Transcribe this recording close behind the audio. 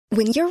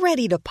When you're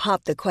ready to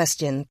pop the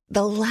question,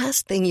 the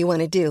last thing you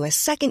want to do is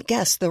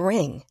second-guess the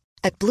ring.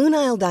 At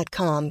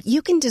BlueNile.com,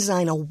 you can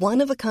design a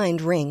one-of-a-kind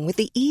ring with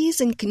the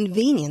ease and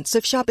convenience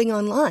of shopping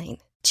online.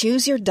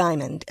 Choose your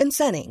diamond and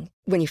setting.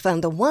 When you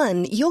find the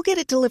one, you'll get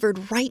it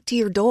delivered right to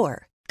your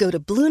door. Go to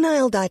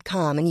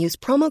BlueNile.com and use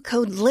promo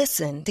code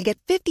LISTEN to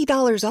get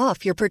 $50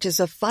 off your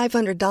purchase of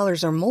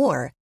 $500 or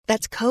more.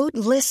 That's code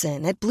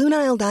LISTEN at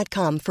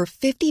BlueNile.com for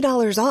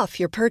 $50 off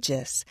your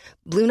purchase.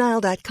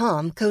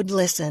 BlueNile.com, code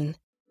LISTEN.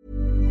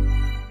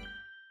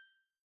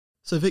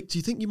 So, Vic, do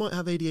you think you might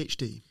have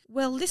ADHD?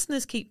 Well,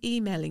 listeners keep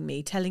emailing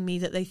me, telling me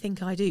that they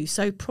think I do,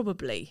 so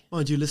probably.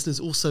 Mind you, listeners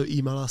also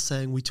email us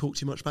saying we talk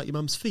too much about your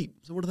mum's feet.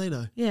 So what do they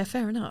know? Yeah,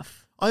 fair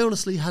enough. I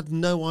honestly had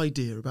no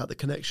idea about the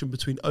connection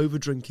between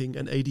overdrinking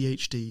and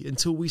ADHD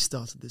until we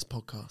started this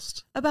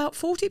podcast. About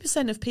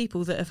 40% of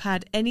people that have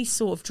had any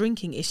sort of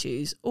drinking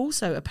issues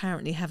also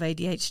apparently have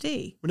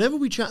ADHD. Whenever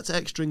we chat to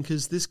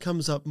ex-drinkers, this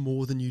comes up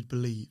more than you'd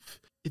believe.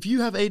 If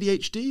you have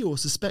ADHD or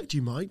suspect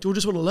you might, or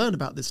just want to learn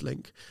about this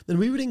link, then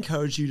we would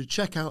encourage you to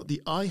check out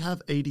the I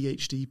Have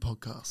ADHD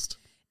podcast.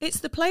 It's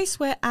the place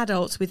where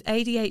adults with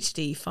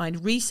ADHD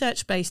find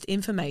research-based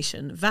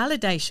information,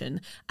 validation,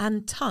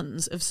 and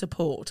tons of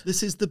support.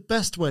 This is the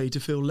best way to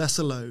feel less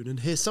alone and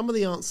hear some of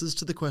the answers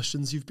to the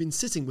questions you've been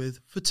sitting with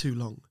for too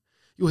long.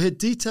 You'll hear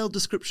detailed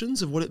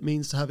descriptions of what it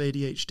means to have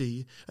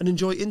ADHD and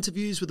enjoy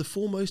interviews with the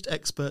foremost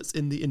experts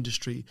in the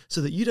industry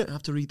so that you don't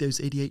have to read those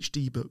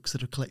ADHD books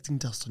that are collecting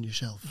dust on your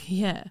shelf.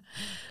 Yeah.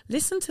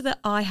 Listen to the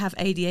I Have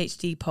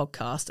ADHD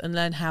podcast and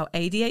learn how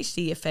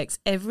ADHD affects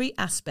every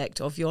aspect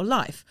of your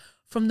life,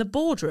 from the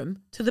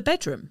boardroom to the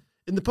bedroom.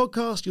 In the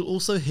podcast, you'll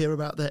also hear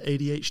about their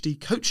ADHD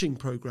coaching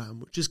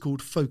program, which is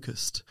called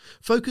Focused.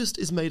 Focused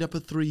is made up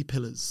of 3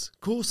 pillars: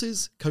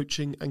 courses,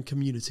 coaching, and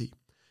community.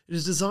 It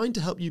is designed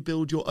to help you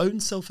build your own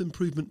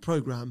self-improvement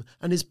program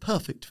and is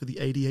perfect for the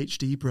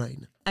ADHD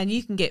brain. And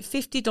you can get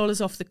 $50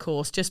 off the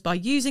course just by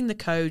using the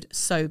code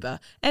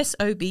SOBER,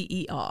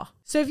 SOBER.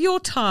 So if you're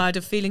tired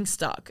of feeling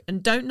stuck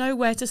and don't know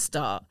where to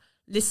start,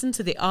 listen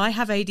to the I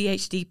Have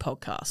ADHD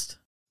podcast.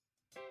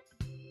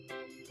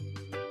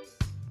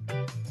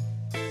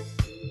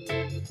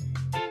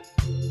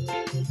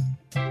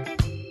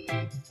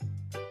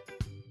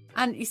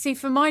 And you see,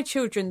 for my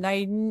children,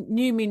 they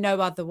knew me no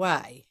other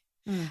way.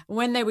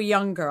 When they were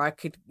younger, I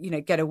could,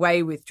 get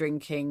away with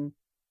drinking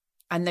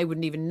and they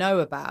wouldn't even know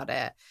about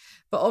it.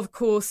 But of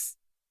course,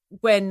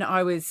 when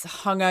I was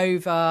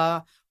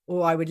hungover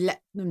or I would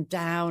let them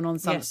down on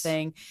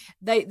something,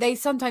 they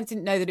sometimes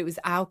didn't know that it was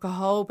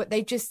alcohol, but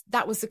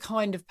that was the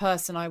kind of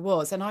person I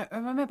was. And I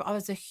remember I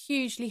was a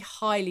hugely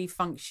highly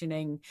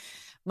functioning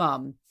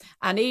mum.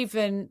 And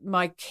even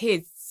my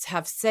kids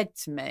have said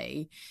to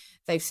me,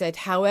 they've said,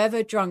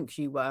 however drunk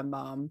you were,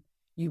 Mum,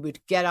 you would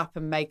get up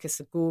and make us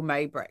a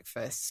gourmet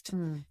breakfast.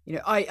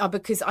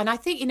 Because I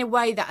think in a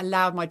way that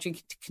allowed my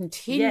drinking to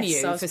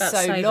continue for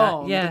so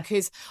long,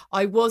 because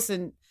I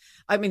wasn't.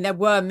 I mean, there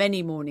were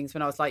many mornings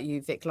when I was like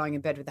you, Vic, lying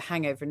in bed with a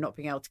hangover and not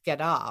being able to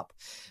get up.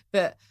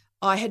 But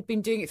I had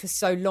been doing it for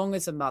so long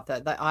as a mother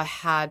that I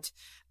had,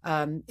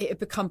 it had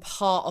become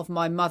part of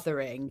my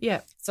mothering.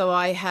 Yeah. So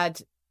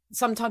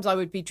sometimes I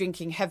would be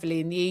drinking heavily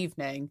in the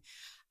evening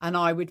and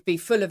I would be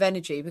full of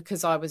energy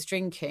because I was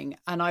drinking,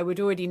 and I would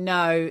already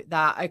know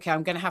that, okay,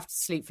 I'm going to have to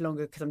sleep for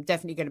longer because I'm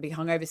definitely going to be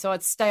hungover. So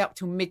I'd stay up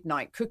till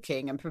midnight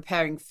cooking and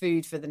preparing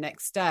food for the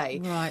next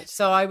day. Right.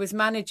 So I was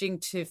managing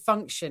to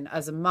function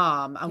as a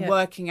mum and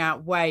working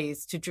out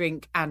ways to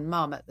drink and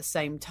mum at the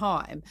same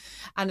time.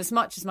 And as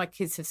much as my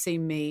kids have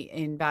seen me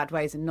in bad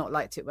ways and not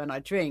liked it when I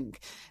drink,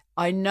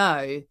 I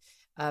know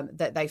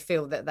that they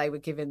feel that they were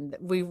given,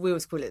 we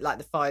always call it like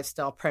the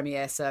 5-star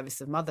premier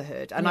service of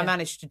motherhood. And I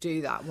managed to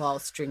do that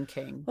whilst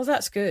drinking. Well,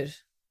 that's good.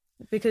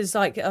 Because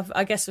I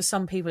guess for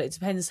some people, it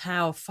depends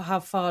how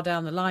far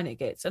down the line it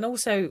gets. And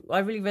also, I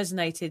really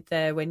resonated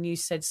there when you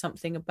said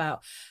something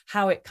about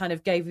how it kind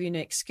of gave you an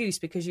excuse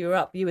because you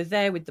were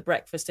there with the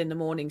breakfast in the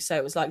morning. So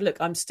it was like, look,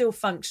 I'm still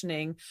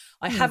functioning.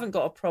 I haven't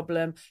got a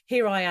problem.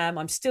 Here I am.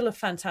 I'm still a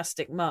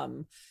fantastic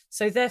mum.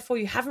 So therefore,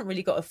 you haven't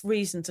really got a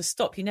reason to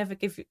stop. You never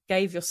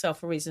gave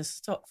yourself a reason to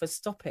stop for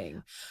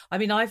stopping. I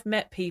mean, I've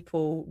met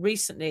people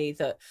recently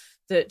that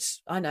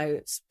I know,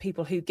 it's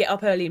people who get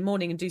up early in the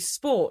morning and do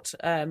sport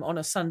on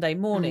a Sunday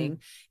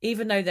morning,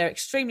 even though they're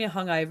extremely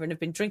hungover and have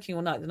been drinking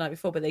all night the night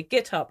before, but they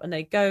get up and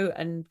they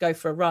go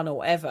for a run or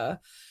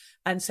whatever.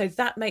 And so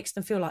that makes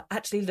them feel like,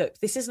 actually, look,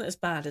 this isn't as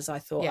bad as I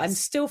thought. Yes. I'm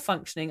still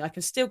functioning. I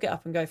can still get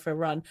up and go for a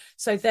run.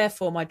 So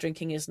therefore, my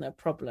drinking isn't a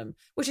problem,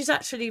 which is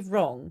actually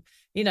wrong.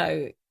 You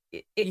know,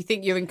 you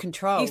think you're in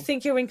control. You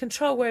think you're in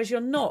control, whereas you're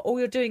not. All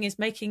you're doing is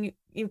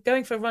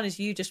going for a run is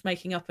you just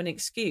making up an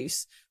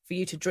excuse for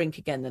you to drink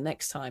again the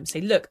next time.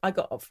 Say, look, I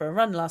got up for a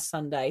run last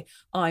Sunday.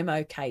 I'm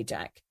okay,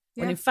 Jack.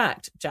 Yeah. When in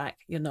fact,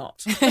 Jack, you're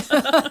not.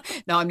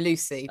 No, I'm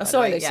Lucy. Oh,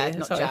 sorry, Lucy. Yeah,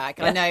 not sorry. Jack.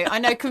 Yeah. I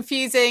know,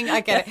 confusing. I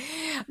get it.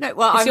 No,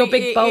 well, it's your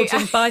big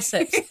bulging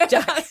biceps,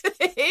 Jack.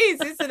 It is,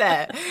 isn't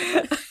it?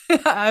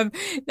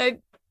 No,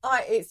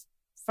 it's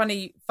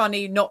funny,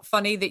 not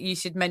funny that you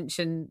should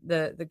mention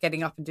the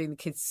getting up and doing the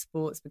kids'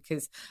 sports,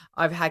 because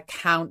I've had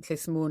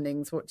countless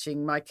mornings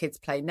watching my kids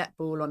play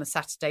netball on a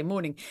Saturday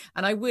morning.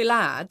 And I will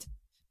add,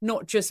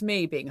 not just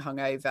me being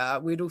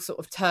hungover, we'd all sort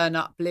of turn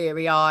up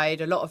bleary-eyed.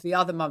 A lot of the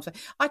other mums.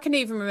 I can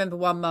even remember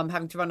one mum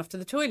having to run off to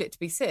the toilet to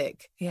be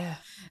sick. Yeah.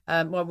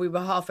 While we were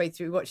halfway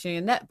through watching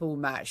a netball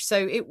match.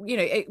 So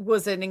it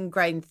was an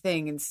ingrained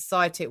thing in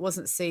society. It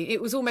wasn't seen.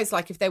 It was almost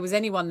like if there was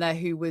anyone there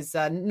who was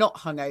not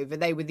hungover,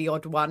 they were the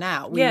odd one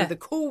out. We were the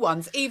cool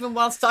ones. Even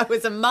whilst I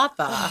was a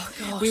mother,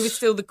 we were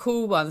still the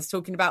cool ones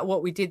talking about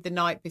what we did the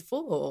night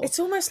before. It's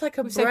almost like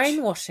a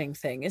brainwashing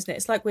thing, isn't it?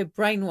 It's like we're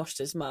brainwashed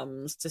as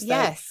mums to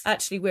say,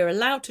 actually, we're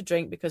allowed to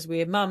drink because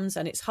we're mums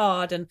and it's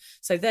hard, and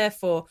so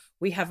therefore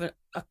we have a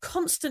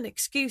constant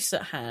excuse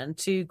at hand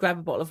to grab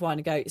a bottle of wine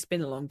and go, it's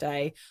been a long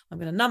day, I'm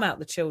going to numb out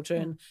the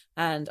children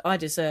and I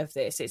deserve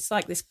this. It's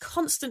like this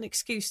constant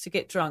excuse to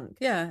get drunk.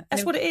 Yeah.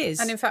 That's what it is.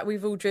 And in fact,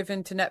 we've all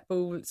driven to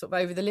netball sort of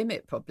over the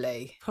limit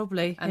probably.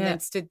 And then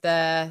stood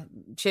there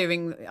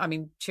cheering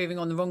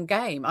on the wrong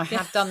game. I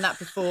have done that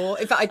before.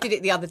 In fact, I did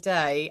it the other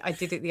day. I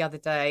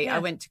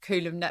went to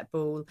Coolham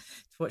Netball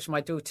to watch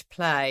my daughter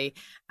play,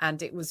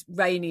 and it was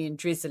rainy and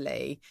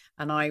drizzly,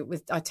 and I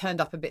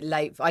turned up a bit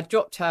late. I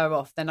dropped her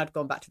off, then I'd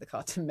gone back to the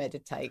car to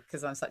meditate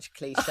because I'm such a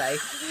cliche,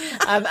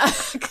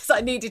 because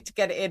I needed to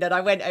get it in, and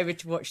I went over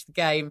to watch the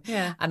game,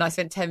 and I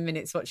spent 10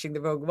 minutes watching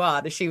the wrong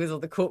one, and she was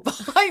on the court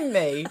behind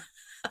me.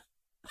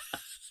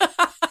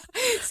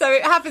 So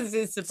it happens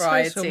in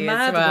sobriety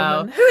as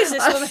well. Woman. Who is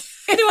this woman?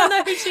 Anyone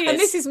know who she is? And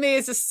this is me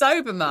as a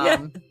sober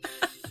mum.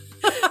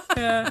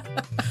 Yeah.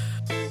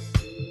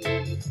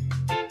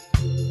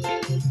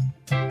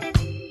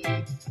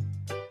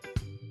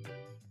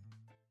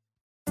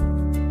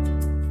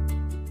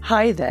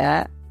 Hi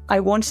there.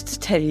 I wanted to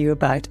tell you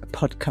about a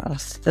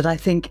podcast that I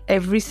think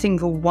every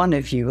single one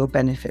of you will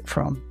benefit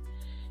from.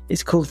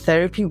 It's called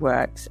Therapy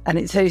Works, and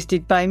it's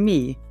hosted by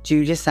me,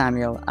 Julia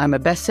Samuel. I'm a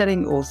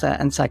best-selling author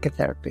and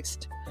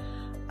psychotherapist.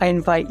 I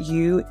invite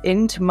you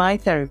into my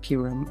therapy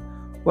room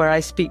where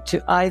I speak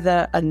to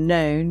either a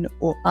known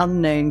or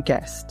unknown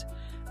guest.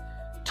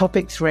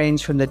 Topics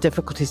range from the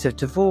difficulties of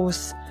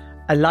divorce,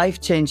 a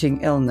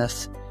life-changing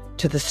illness,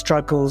 to the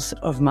struggles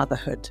of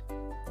motherhood.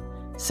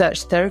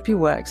 Search Therapy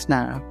Works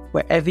now,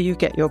 wherever you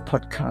get your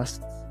podcasts,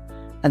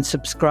 and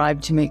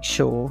subscribe to make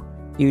sure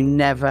you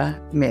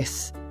never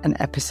miss an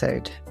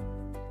episode.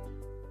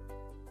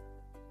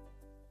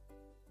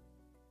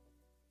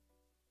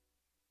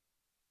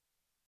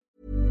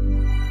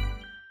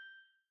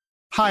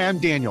 Hi, I'm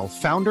Daniel,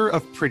 founder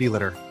of Pretty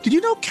Litter. Did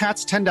you know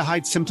cats tend to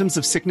hide symptoms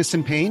of sickness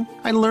and pain?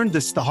 I learned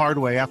this the hard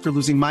way after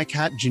losing my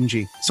cat,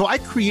 Gingy. So I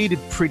created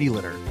Pretty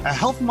Litter, a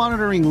health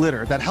monitoring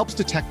litter that helps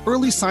detect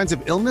early signs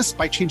of illness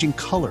by changing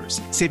colors,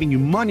 saving you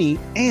money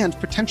and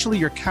potentially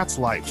your cat's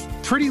life.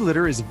 Pretty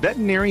Litter is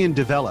veterinarian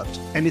developed,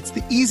 and it's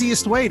the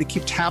easiest way to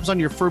keep tabs on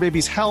your fur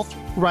baby's health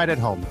right at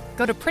home.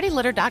 Go to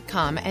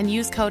prettylitter.com and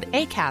use code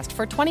ACAST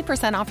for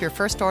 20% off your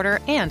first order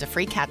and a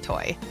free cat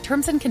toy.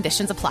 Terms and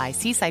conditions apply.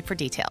 See site for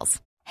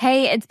details.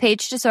 Hey, it's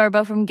Paige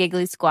DeSorbo from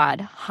Giggly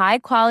Squad. High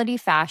quality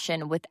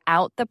fashion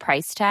without the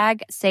price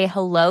tag. Say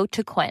hello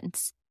to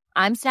Quince.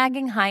 I'm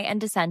snagging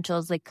high-end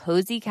essentials like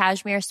cozy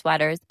cashmere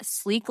sweaters,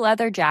 sleek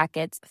leather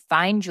jackets,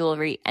 fine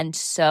jewelry, and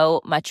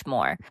so much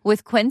more.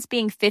 With Quince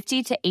being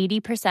 50 to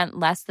 80%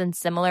 less than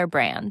similar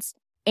brands.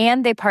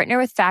 And they partner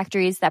with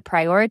factories that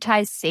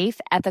prioritize safe,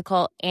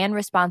 ethical, and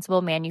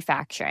responsible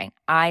manufacturing.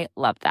 I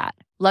love that.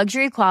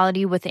 Luxury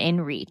quality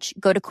within reach.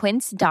 Go to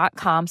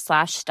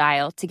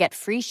quince.com/style to get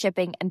free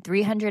shipping and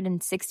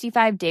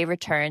 365-day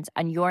returns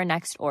on your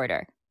next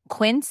order.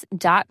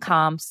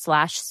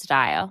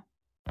 Quince.com/style.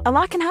 A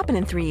lot can happen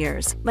in 3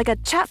 years, like a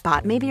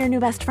chatbot may be your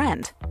new best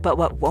friend. But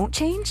what won't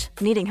change?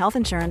 Needing health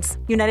insurance.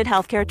 United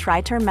Healthcare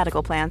Tri-Term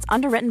Medical Plans,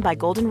 underwritten by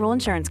Golden Rule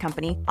Insurance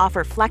Company,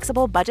 offer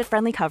flexible,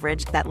 budget-friendly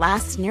coverage that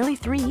lasts nearly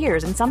 3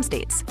 years in some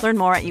states. Learn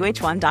more at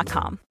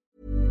uh1.com.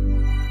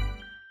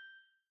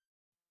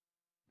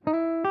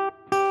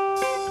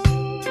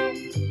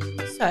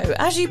 So,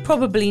 as you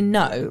probably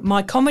know,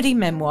 my comedy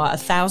memoir,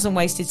 1,000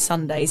 Wasted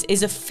Sundays,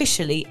 is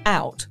officially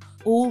out.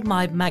 All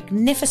my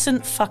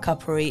magnificent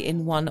fuck-uppery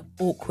in one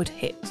awkward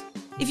hit.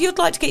 If you'd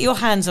like to get your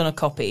hands on a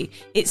copy,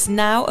 it's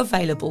now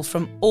available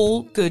from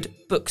all good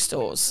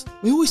bookstores.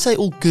 We always say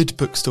all good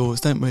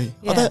bookstores, don't we?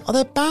 Yeah. Are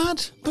there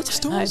bad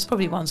bookstores? No, it's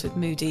probably ones with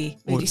moody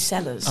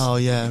sellers. Oh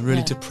yeah,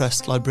 really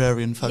depressed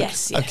librarian folk.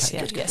 Yes, okay,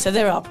 yeah, good. yeah. So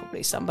there are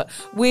probably some, but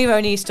we're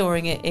only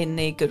storing it in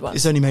the good ones.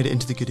 It's only made it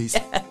into the goodies.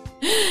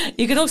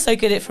 You can also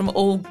get it from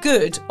all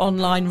good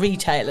online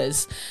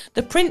retailers.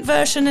 The print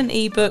version and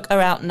ebook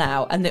are out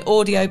now, and the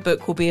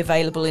audiobook will be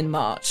available in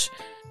March.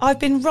 I've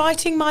been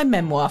writing my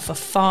memoir for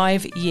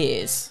 5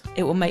 years.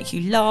 It will make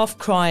you laugh,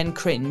 cry and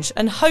cringe,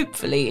 and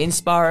hopefully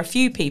inspire a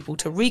few people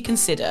to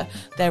reconsider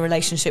their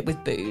relationship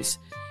with booze.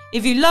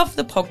 If you love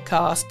the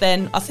podcast,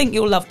 then I think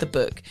you'll love the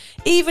book,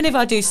 even if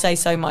I do say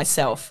so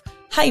myself.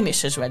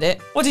 Hamish has read it.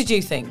 What did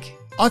you think?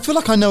 I feel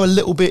like I know a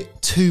little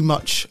bit too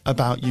much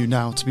about you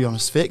now, to be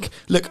honest, Vic.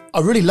 Look,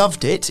 I really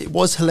loved it. It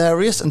was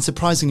hilarious and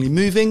surprisingly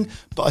moving,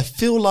 but I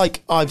feel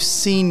like I've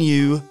seen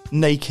you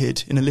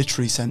naked in a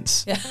literary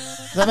sense. Yeah.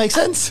 Does that make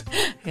sense?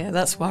 Yeah,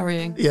 that's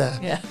worrying.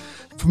 Yeah.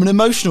 From an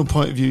emotional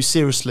point of view,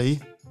 seriously,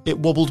 it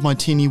wobbled my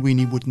teeny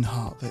weeny wooden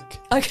heart, Vic.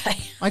 Okay.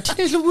 My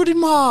teeny little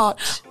wooden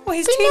heart. Well,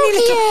 his teeny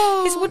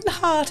little, his wooden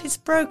heart is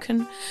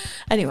broken.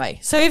 Anyway,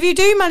 so if you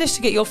do manage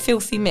to get your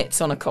filthy mitts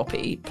on a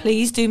copy,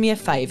 please do me a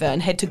favour and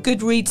head to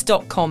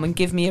goodreads.com and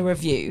give me a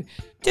review.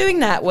 Doing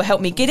that will help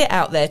me get it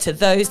out there to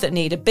those that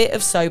need a bit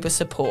of sober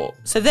support.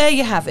 So there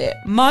you have it.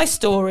 My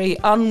story,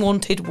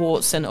 unwanted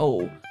warts and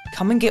all.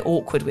 Come and get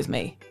awkward with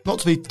me. Not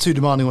to be too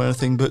demanding or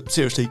anything, but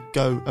seriously,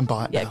 go and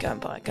buy it now. Go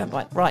and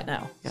buy it right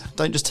now. Yeah,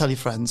 don't just tell your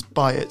friends,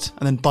 buy it,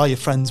 and then buy your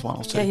friends one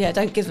or two. Yeah,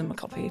 don't give them a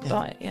copy,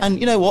 buy it, yeah. And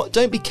you know what,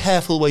 don't be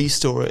careful where you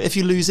store it. If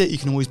you lose it, you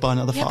can always buy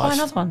another 5. Buy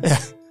another one.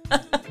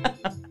 Yeah.